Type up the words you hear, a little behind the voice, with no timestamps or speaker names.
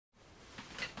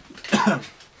Hey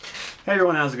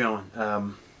everyone, how's it going?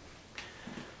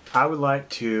 I would like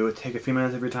to take a few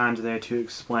minutes of your time today to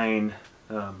explain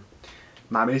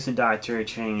my recent dietary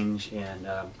change and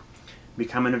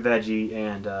becoming a veggie,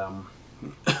 and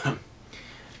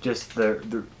just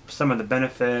some of the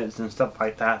benefits and stuff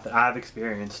like that I've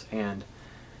experienced, and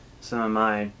some of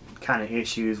my kind of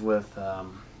issues with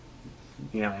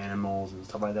animals and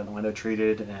stuff like that, the way they're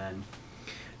treated, and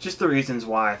just the reasons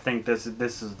why I think this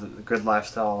is a good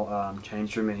lifestyle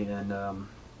change for me. And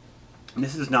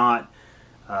this is not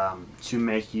to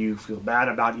make you feel bad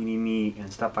about eating meat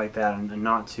and stuff like that, and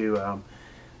not to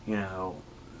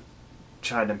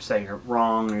try to say you're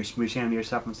wrong or you shame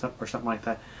yourself and stuff or something like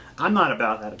that. I'm not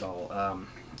about that at all.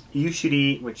 You should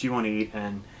eat what you want to eat,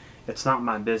 and it's not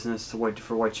my business to wait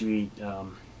for what you eat.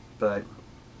 But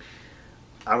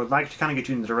I would like to kind of get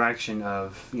you in the direction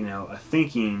of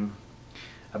thinking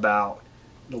about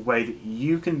the way that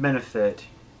you can benefit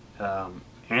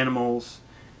animals,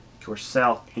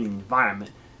 yourself, and the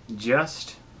environment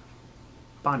just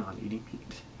by not eating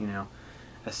meat.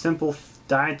 A simple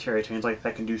dietary change like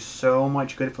that can do so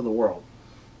much good for the world.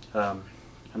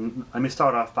 And let me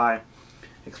start off by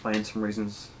explaining some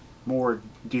reasons, more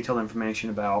detailed information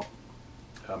about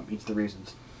each of the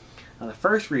reasons. Now, the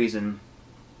first reason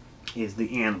is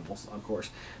the animals, of course.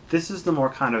 This is the more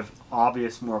kind of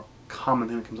obvious, more common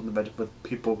thing that comes with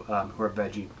people who are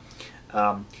veggie.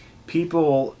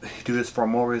 People do this for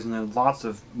more reasons. There's lots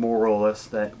of moralists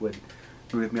that would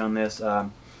agree with me on this.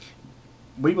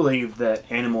 We believe that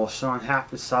animals shouldn't have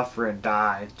to suffer and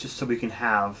die just so we can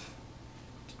have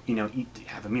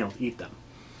have a meal to eat them.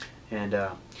 And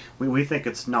we think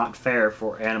it's not fair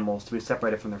for animals to be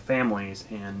separated from their families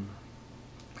and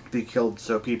be killed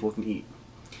so people can eat.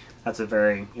 That's I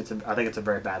think it's a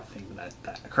very bad thing that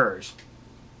occurs.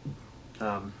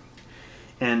 And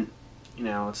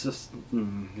it's just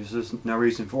there's just no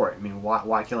reason for it. I mean,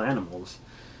 why kill animals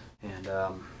and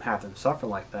have them suffer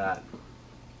like that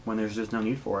when there's just no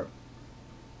need for it?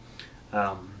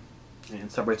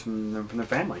 And separates them from their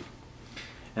family,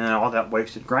 and then all that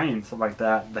wasted grain, stuff like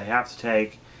that, they have to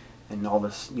take, and all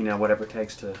this whatever it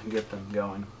takes to get them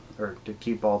going, or to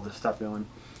keep all this stuff going.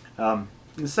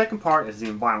 The second part is the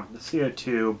environment, the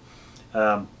CO2.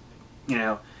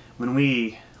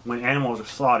 When animals are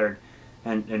slaughtered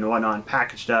and whatnot, and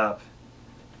packaged up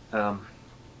and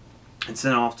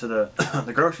sent off to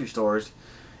the grocery stores,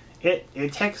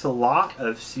 it takes a lot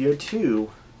of CO2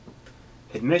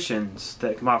 emissions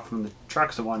that come out from the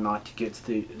trucks and whatnot to get to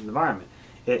the environment.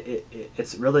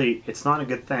 It's not a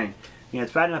good thing.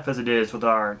 It's bad enough as it is with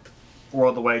our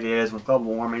world the way it is, with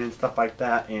global warming and stuff like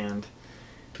that. And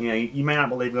you may not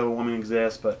believe global warming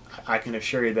exists, but I can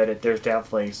assure you that there's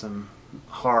definitely some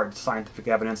hard scientific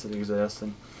evidence that exists.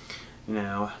 And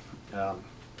you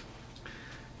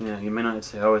may not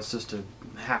say, oh, it's just a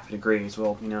half a degrees.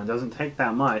 Well, it doesn't take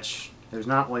that much. There's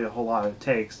not really a whole lot it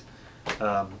takes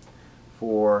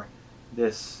for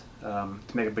this to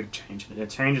make a big change. And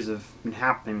changes have been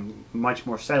happening much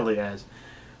more steadily as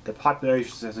the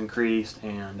population has increased,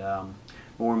 and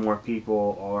more and more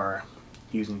people are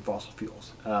using fossil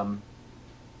fuels. And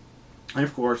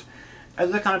of course,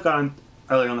 as I kind of got on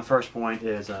earlier on, the first point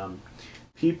is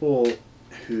people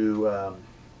who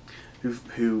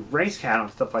raise cattle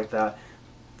and stuff like that.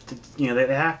 They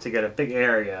have to get a big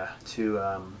area to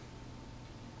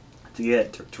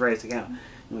raise the cattle,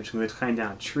 which means cutting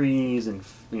down trees and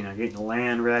getting the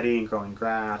land ready and growing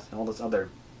grass and all this other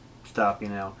stuff,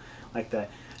 like that.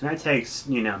 And that takes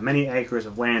many acres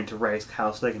of land to raise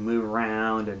cows so they can move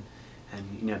around and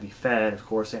be fed. Of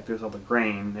course, they have to use all the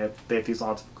grain. They have to use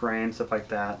lots of grain, stuff like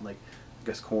that, like I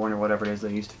guess corn or whatever it is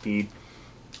they used to feed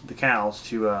the cows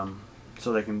to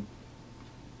so they can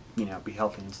be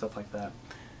healthy and stuff like that.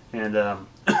 And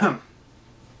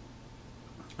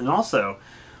and also,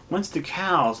 once the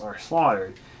cows are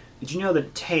slaughtered, did you know that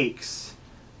it takes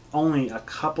only a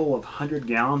couple of 100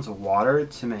 gallons of water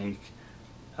to make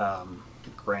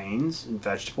grains and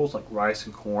vegetables like rice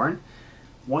and corn?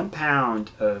 1 pound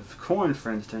of corn,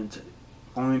 for instance,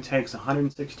 only takes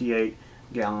 168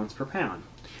 gallons per pound.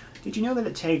 Did you know that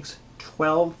it takes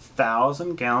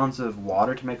 12,000 gallons of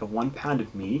water to make 1 pound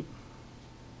of meat?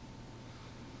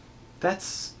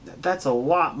 That's a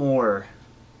lot more.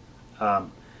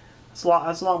 That's a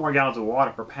lot more gallons of water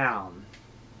per pound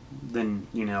than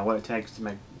what it takes to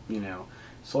make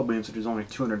soybeans, which is only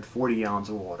 240 gallons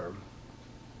of water.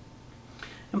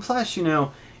 And plus,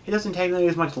 it doesn't take nearly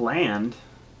as much land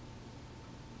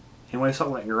and waste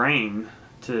all that grain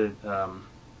to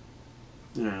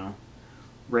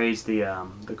raise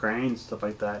the grain, stuff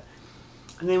like that.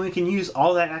 And then we can use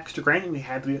all that extra grain that we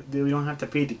have. We don't have to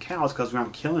feed the cows because we're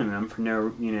not killing them for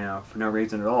no, for no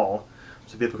reason at all.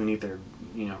 So people can eat their,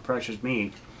 precious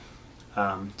meat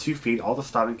to feed all the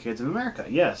starving kids in America.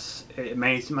 Yes, it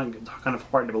may seem like kind of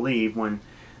hard to believe when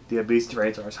the obesity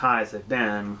rates are as high as they've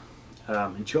been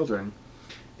in children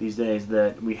these days,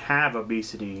 that we have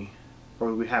obesity,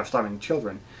 or we have starving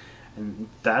children, and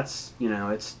that's,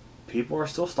 it's, people are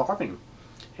still starving,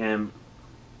 and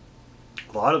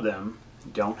a lot of them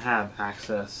don't have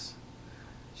access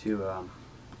to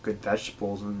good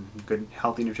vegetables and good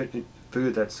healthy nutrition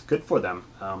food that's good for them.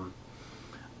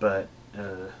 But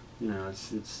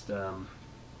it's and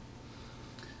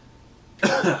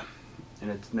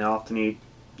they often eat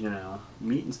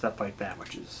meat and stuff like that,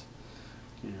 which is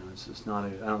it's just not I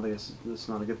don't think it's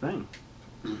not a good thing.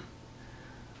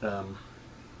 And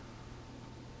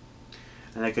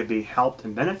they could be helped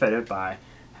and benefited by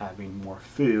having more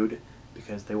food,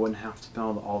 because they wouldn't have to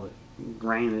spend all the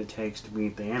grain that it takes to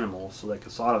feed the animals, so they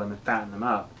could slaughter them and fatten them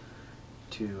up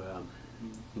to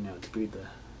to feed the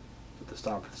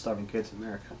starving kids in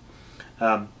America.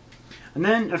 And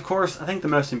then, of course, I think the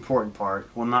most important part,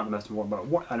 well, not the most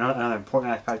important, but another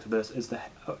important aspect of this is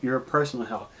your personal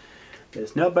health.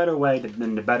 There's no better way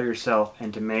than to better yourself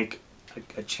and to make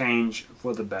a change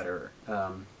for the better.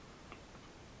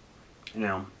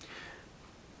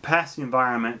 Past the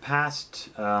environment, past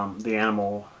the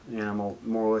animal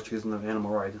moral issues and the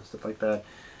animal rights and stuff like that.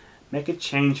 Make a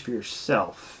change for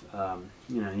yourself.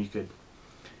 You could,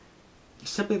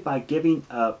 simply by giving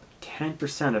up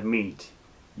 10% of meat,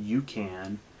 you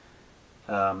can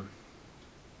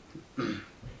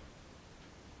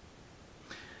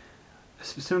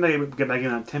simply by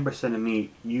giving up 10% of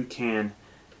meat, you can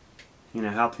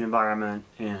help the environment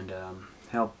and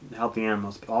help the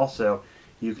animals, but also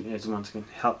you can, as once can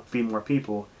help feed more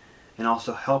people, and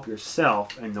also help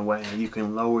yourself in the way you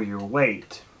can lower your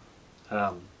weight,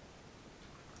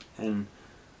 and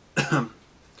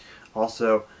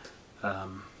also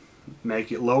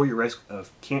make it lower your risk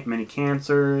of many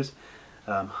cancers,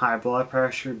 high blood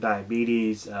pressure,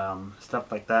 diabetes,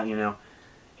 stuff like that.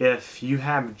 If you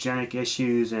have genetic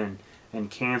issues and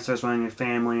cancers running in your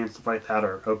family and stuff like that,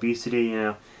 or obesity,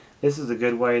 this is a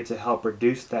good way to help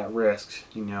reduce that risk,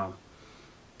 and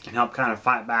help kind of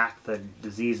fight back the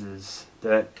diseases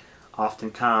that often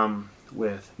come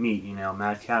with meat.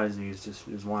 Mad cow disease just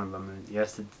is one of them. And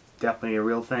yes, it's definitely a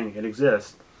real thing. It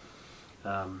exists.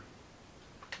 And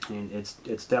it's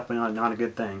definitely not a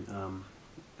good thing.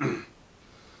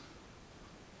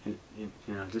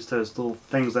 Just those little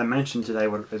things I mentioned today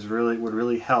would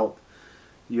really help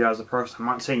you as a person. I'm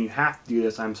not saying you have to do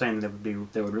this. I'm saying that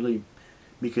would really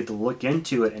be good to look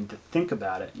into it and to think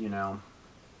about it.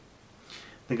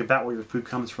 Think about where your food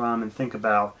comes from, and think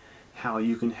about how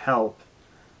you can help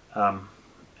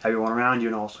everyone around you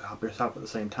and also help yourself at the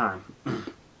same time.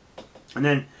 And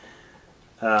then,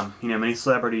 many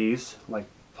celebrities like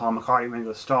Paul McCartney,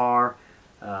 Ringo Starr,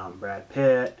 Brad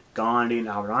Pitt, Gandhi, and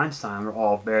Albert Einstein were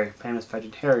all very famous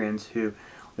vegetarians who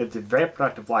lived a very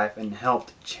productive life and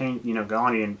helped change.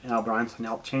 Gandhi and Albert Einstein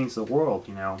helped change the world.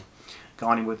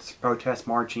 Gandhi with protest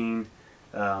marching.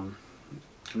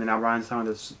 And then Albert Einstein with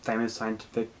this famous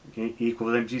scientific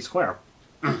equals mc squared.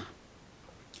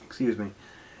 Excuse me.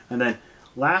 And then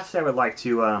lastly, I would like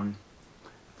to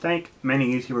thank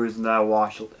many YouTubers that I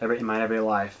watch in my everyday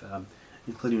life,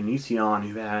 including Onision,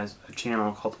 who has a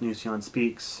channel called Onision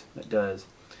Speaks that does,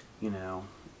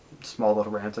 small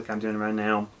little rants like I'm doing right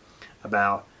now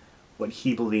about what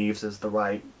he believes is the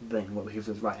right thing, what he believes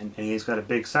is right. And he's got a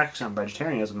big section on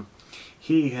vegetarianism.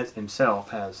 He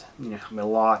himself has a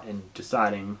lot in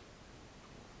deciding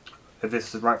if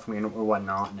this is right for me or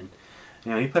whatnot, and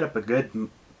he put up a good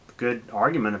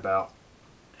argument about,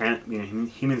 and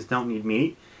humans don't need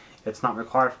meat. It's not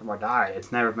required from our diet.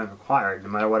 It's never been required,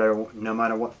 no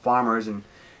matter what farmers and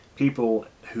people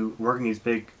who work in these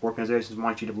big organizations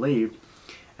want you to believe.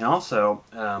 And also,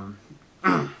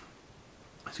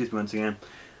 excuse me once again.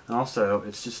 And also,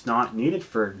 it's just not needed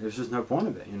there's just no point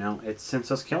of it. It's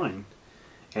senseless killing.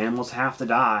 Animals have to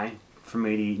die for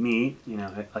me to eat meat,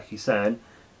 like he said,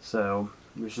 so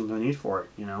there's just no need for it,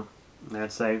 And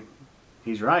I'd say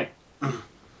he's right.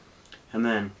 And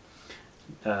then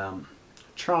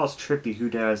Charles Trippy, who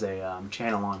does a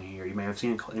channel on here, you may have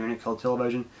seen Internet Called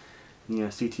Television,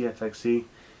 CTFXC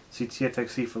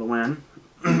for the win.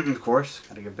 Of course,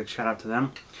 gotta give a big shout out to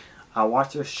them. I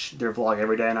watch their vlog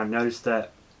every day, and I've noticed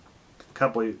that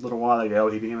little while ago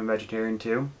he became a vegetarian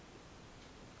too.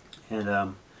 And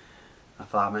I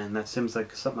thought, man, that seems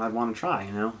like something I'd want to try,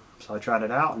 So I tried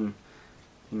it out, and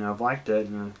I've liked it,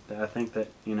 and I think that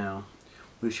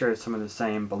we share some of the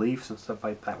same beliefs and stuff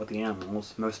like that with the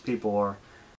animals. Most people are.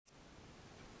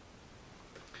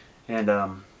 And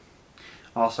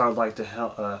also, I'd like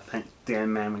to thank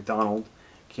Dan Man Mcdonald.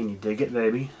 Can you dig it,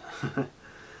 baby?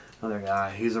 Another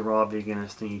guy. He's a raw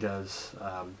veganist, and he does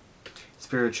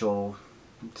spiritual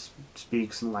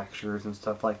speaks and lectures and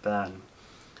stuff like that. And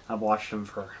I've watched him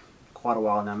for quite a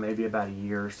while now, maybe about a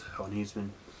year or so, and he's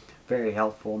been very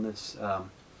helpful in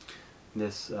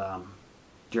this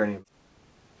journey.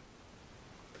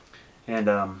 And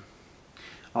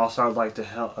also, I'd like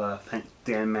to thank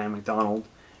Dan Man Mcdonald.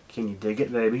 Can you dig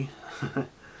it, baby?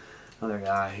 Another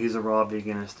guy. He's a raw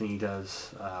veganist, and he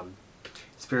does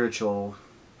spiritual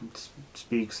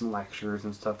speaks and lectures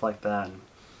and stuff like that. And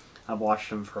I've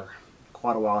watched him for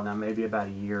quite a while now, maybe about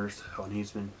a year or so, and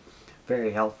he's been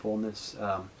very helpful in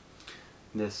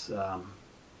this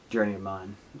journey of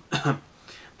mine.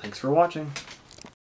 Thanks for watching.